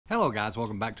Hello guys,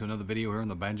 welcome back to another video here on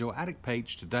the Banjo Addict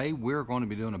page. Today we're going to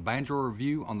be doing a banjo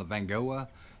review on the VANGOA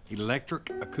electric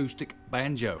acoustic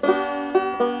banjo.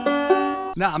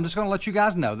 Now I'm just going to let you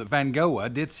guys know that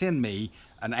VANGOA did send me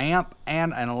an amp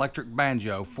and an electric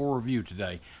banjo for review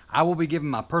today. I will be giving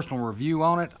my personal review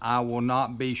on it. I will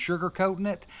not be sugarcoating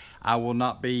it. I will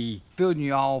not be filling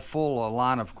you all full of a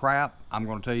line of crap. I'm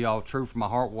going to tell you all true from my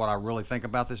heart what I really think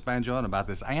about this banjo and about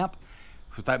this amp.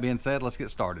 With that being said, let's get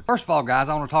started. First of all, guys,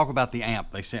 I want to talk about the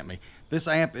amp they sent me. This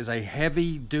amp is a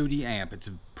heavy-duty amp. It's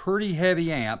a pretty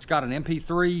heavy amp. It's got an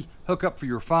MP3 hookup for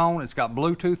your phone. It's got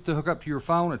Bluetooth to hook up to your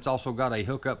phone. It's also got a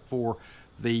hookup for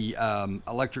the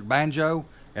electric banjo.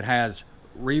 It has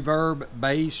reverb,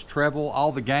 bass, treble,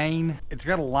 all the gain. It's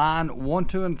got a line 1,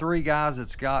 2, and 3, guys.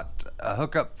 It's got a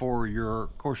hookup for your,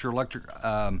 of course, your electric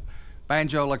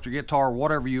banjo, electric guitar,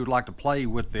 whatever you would like to play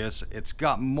with this. It's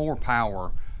got more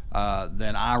power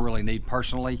than I really need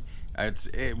personally. It's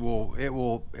a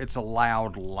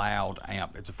loud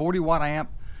amp. It's a 40-watt amp,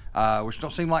 which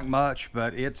don't seem like much,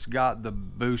 but it's got the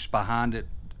boost behind it,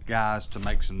 guys, to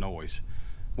make some noise.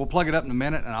 We'll plug it up in a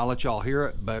minute and I'll let y'all hear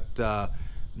it, but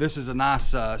this is a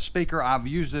nice speaker. I've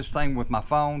used this thing with my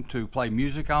phone to play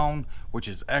music on, which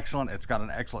is excellent. It's got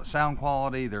an excellent sound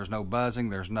quality. There's no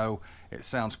buzzing. It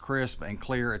sounds crisp and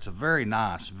clear. It's a very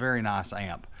nice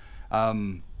amp.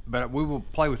 But we will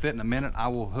play with it in a minute. I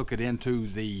will hook it into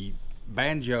the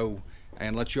banjo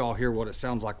and let you all hear what it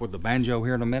sounds like with the banjo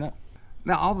here in a minute.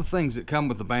 Now, all the things that come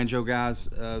with the banjo, guys,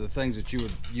 the things that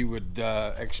you would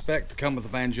expect to come with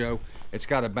the banjo. It's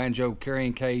got a banjo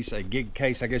carrying case, a gig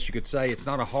case, I guess you could say. It's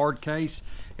not a hard case.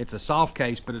 It's a soft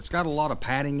case, but it's got a lot of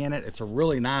padding in it. It's a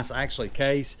really nice, actually,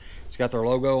 case. It's got their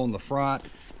logo on the front.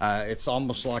 It's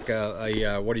almost like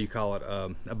a what do you call it?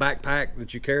 A backpack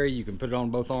that you carry. You can put it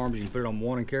on both arms. You can put it on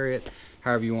one and carry it,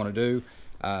 however you want to do.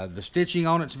 The stitching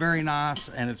on it's very nice,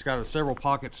 and it's got several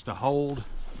pockets to hold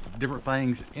different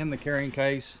things in the carrying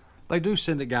case. They do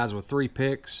send it, guys, with 3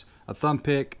 picks, a thumb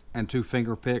pick, and 2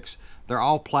 finger picks. They're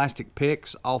all plastic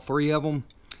picks, all 3 of them.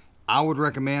 I would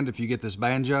recommend, if you get this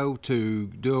banjo, to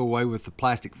do away with the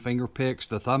plastic finger picks.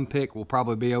 The thumb pick will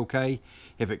probably be okay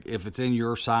if it's in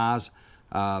your size.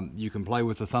 You can play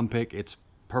with the thumb pick. It's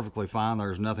perfectly fine.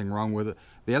 There's nothing wrong with it.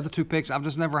 The other 2 picks, I've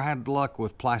just never had luck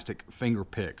with plastic finger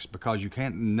picks because you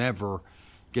can't never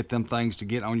get them things to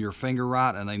get on your finger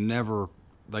right, and they never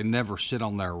sit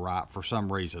on there right for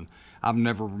some reason. I've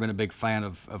never been a big fan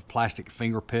of plastic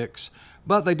finger picks,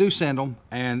 but they do send them,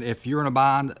 and if you're in a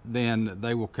bind, then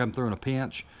they will come through in a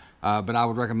pinch. But I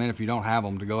would recommend, if you don't have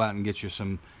them, to go out and get you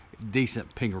some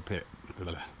decent finger picks.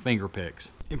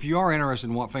 If you are interested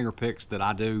in what finger picks that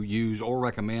I do use or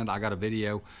recommend, I got a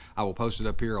video. I will post it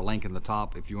up here, a link in the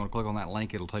top. If you want to click on that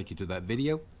link, it'll take you to that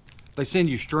video. They send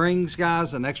you strings,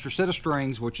 guys, an extra set of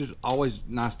strings, which is always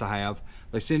nice to have.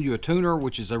 They send you a tuner,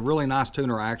 which is a really nice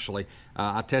tuner, actually.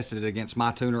 I tested it against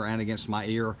my tuner and against my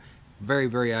ear.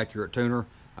 Very accurate tuner.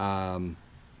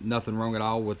 Nothing wrong at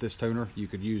all with this tuner. You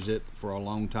could use it for a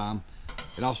long time.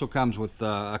 It also comes with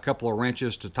a couple of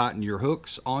wrenches to tighten your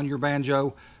hooks on your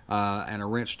banjo, and a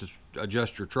wrench to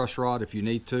adjust your truss rod if you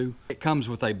need to. It comes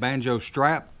with a banjo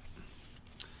strap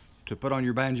to put on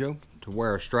your banjo, to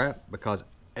wear a strap, because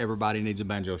everybody needs a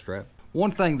banjo strap.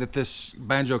 One thing that this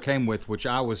banjo came with, which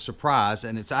I was surprised,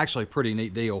 and it's actually a pretty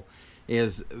neat deal,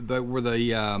 is that where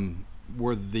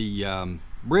the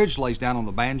bridge lays down on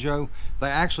the banjo, they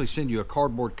actually send you a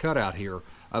cardboard cutout here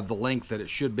of the length that it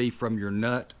should be from your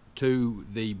nut to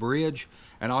the bridge,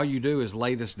 and all you do is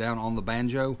lay this down on the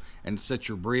banjo and set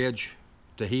your bridge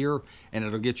to here, and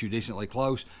it'll get you decently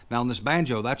close. Now on this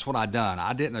banjo, that's what I done.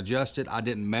 I didn't adjust it, I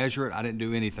didn't measure it, I didn't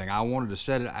do anything. I wanted to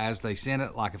set it as they sent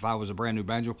it, like if I was a brand new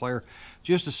banjo player,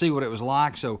 just to see what it was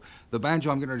like. So the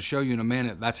banjo I'm going to show you in a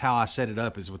minute, that's how I set it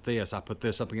up, is with this. I put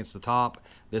this up against the top,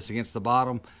 this against the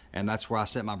bottom, and that's where I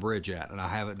set my bridge at, and I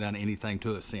haven't done anything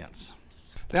to it since.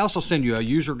 They also send you a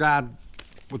user guide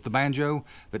with the banjo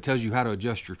that tells you how to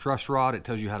adjust your truss rod. It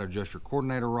tells you how to adjust your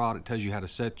coordinator rod. It tells you how to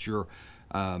set your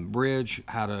bridge,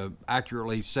 how to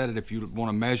accurately set it if you want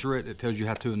to measure it. It tells you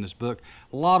how to in this book.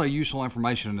 A lot of useful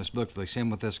information in this book that they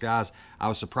send with this, guys. I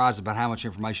was surprised about how much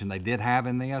information they did have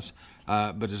in this,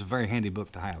 but it's a very handy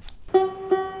book to have.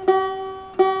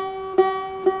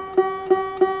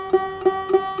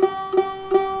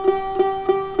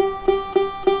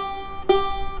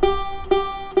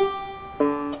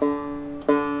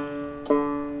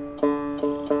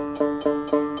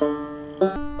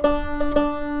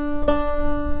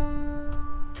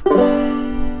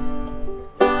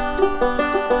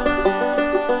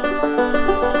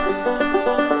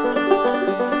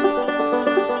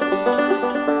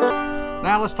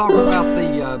 Now let's talk about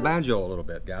the banjo a little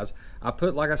bit, guys.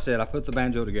 Like I said, I put the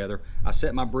banjo together. I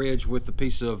set my bridge with the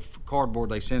piece of cardboard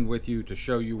they send with you to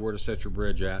show you where to set your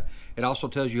bridge at. It also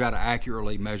tells you how to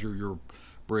accurately measure your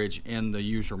bridge in the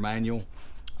user manual.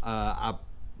 I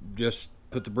just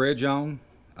put the bridge on.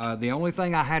 The only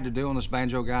thing I had to do on this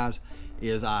banjo, guys,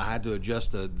 is I had to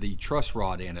adjust the truss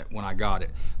rod in it when I got it,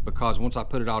 because once I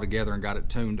put it all together and got it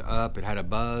tuned up, it had a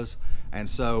buzz, and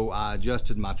so I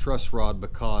adjusted my truss rod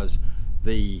because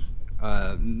the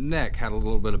neck had a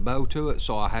little bit of bow to it,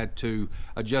 so I had to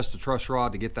adjust the truss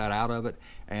rod to get that out of it,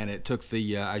 and it took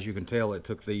the as you can tell, it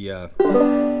took the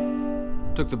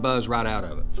buzz right out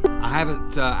of it. I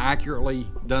haven't accurately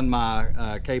done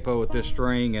my capo with this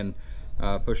string and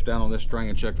pushed down on this string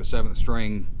and checked the 7th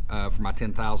string for my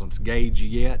 10,000ths gauge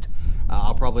yet.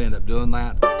 I'll probably end up doing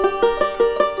that.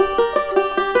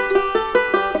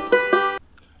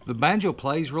 The banjo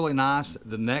plays really nice.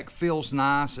 The neck feels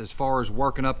nice as far as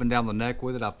working up and down the neck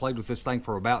with it. I've played with this thing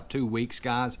for about 2 weeks,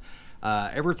 guys.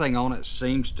 Everything on it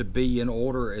seems to be in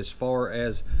order as far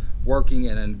as working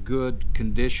and in good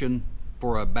condition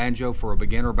for a banjo, for a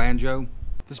beginner banjo.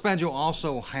 This banjo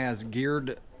also has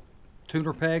geared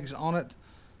tuner pegs on it,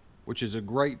 which is a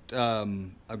great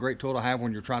tool to have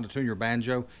when you're trying to tune your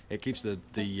banjo. It keeps the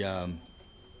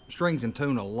strings in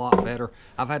tune a lot better.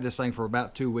 I've had this thing for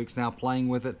about 2 weeks now playing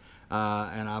with it,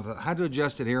 and I've had to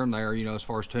adjust it here and there, you know, as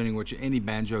far as tuning, which any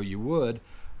banjo you would,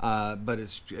 but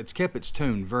it's kept its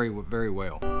tune very, very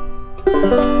well.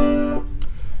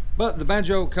 But the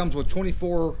banjo comes with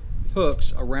 24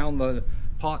 hooks around the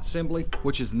pot assembly,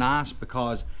 which is nice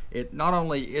because it not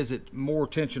only is it more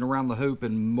tension around the hoop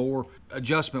and more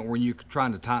adjustment when you're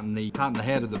trying to tighten the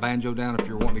head of the banjo down if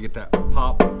you're wanting to get that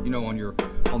pop, you know, on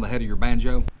the head of your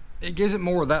banjo. It gives it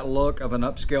more of that look of an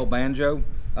upscale banjo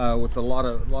with a lot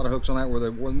of hooks on that. Where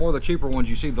more of the cheaper ones,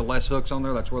 you see the less hooks on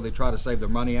there. That's where they try to save their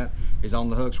money at, is on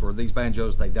the hooks. Where these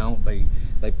banjos, they don't. They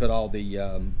put all the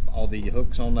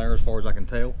hooks on there, as far as I can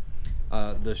tell.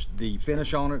 The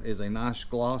finish on it is a nice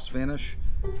gloss finish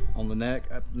on the neck,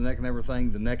 and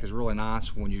everything. The neck is really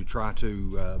nice when you try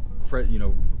to fret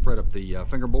up the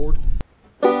fingerboard.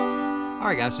 All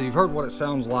right, guys, so you've heard what it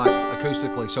sounds like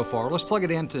acoustically so far. Let's plug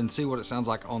it in and see what it sounds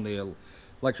like on the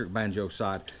electric banjo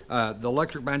side. The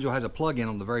electric banjo has a plug-in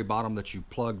on the very bottom that you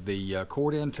plug the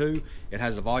cord into. It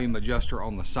has a volume adjuster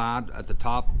on the side at the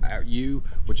top at U,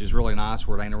 which is really nice,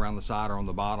 where it ain't around the side or on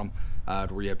the bottom,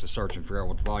 where you have to search and figure out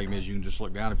what the volume is. You can just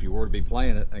look down if you were to be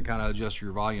playing it and kind of adjust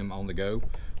your volume on the go,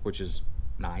 which is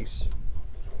nice.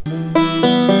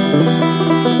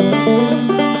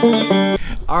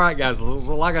 All right, guys,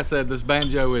 like I said, this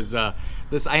banjo is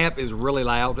this amp is really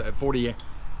loud. At 40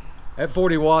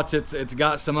 watts, it's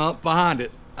got some ump behind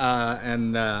it,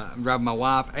 and I'm driving my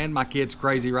wife and my kids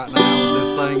crazy right now with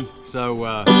this thing. So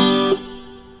we're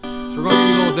going to give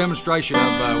you a little demonstration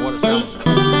of what it sounds like.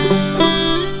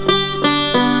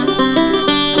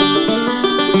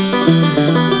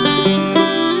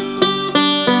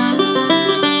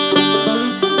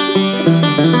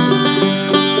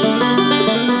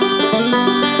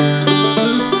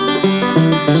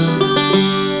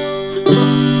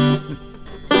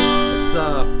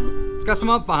 It's got some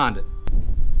ump behind it.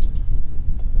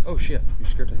 Oh shit, you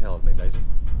scared the hell out of me, Daisy.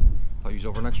 I thought you was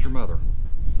over next to your mother.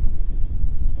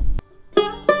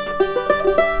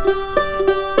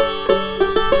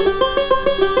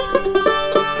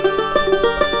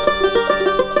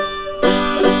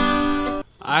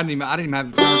 I didn't even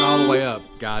have to turn it all the way up,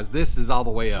 guys. This is all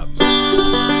the way up.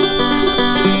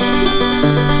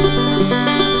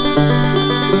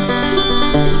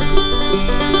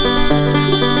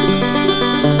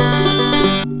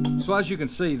 So as you can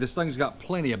see, this thing's got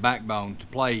plenty of backbone to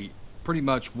play pretty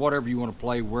much whatever you want to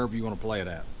play, wherever you want to play it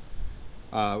at,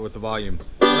 with the volume.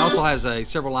 It also has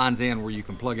several lines in where you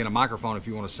can plug in a microphone if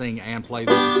you want to sing and play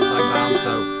this at the same time.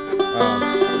 So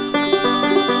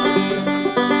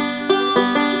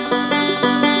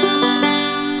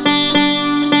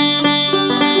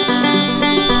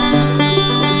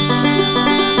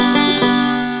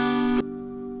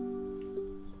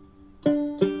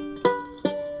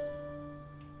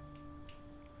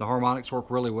the harmonics work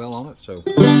really well on it, so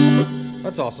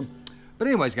that's awesome. But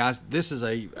anyways, guys, this is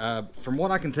from what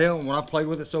I can tell and what I've played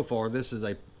with it so far, this is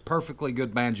a perfectly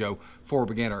good banjo for a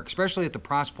beginner, especially at the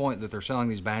price point that they're selling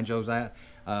these banjos at.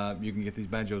 You can get these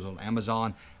banjos on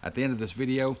Amazon. At the end of this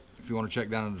video, if you want to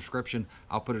check down in the description,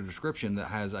 I'll put a description that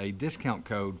has a discount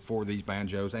code for these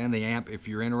banjos and the amp. If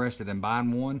you're interested in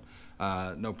buying one,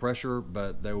 no pressure,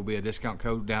 but there will be a discount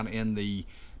code down in the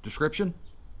description.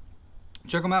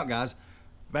 Check them out, guys.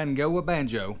 VANGOA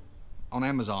Banjo on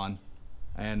Amazon,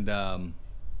 and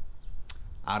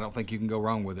I don't think you can go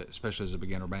wrong with it, especially as a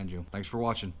beginner banjo. Thanks for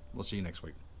watching. We'll see you next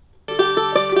week.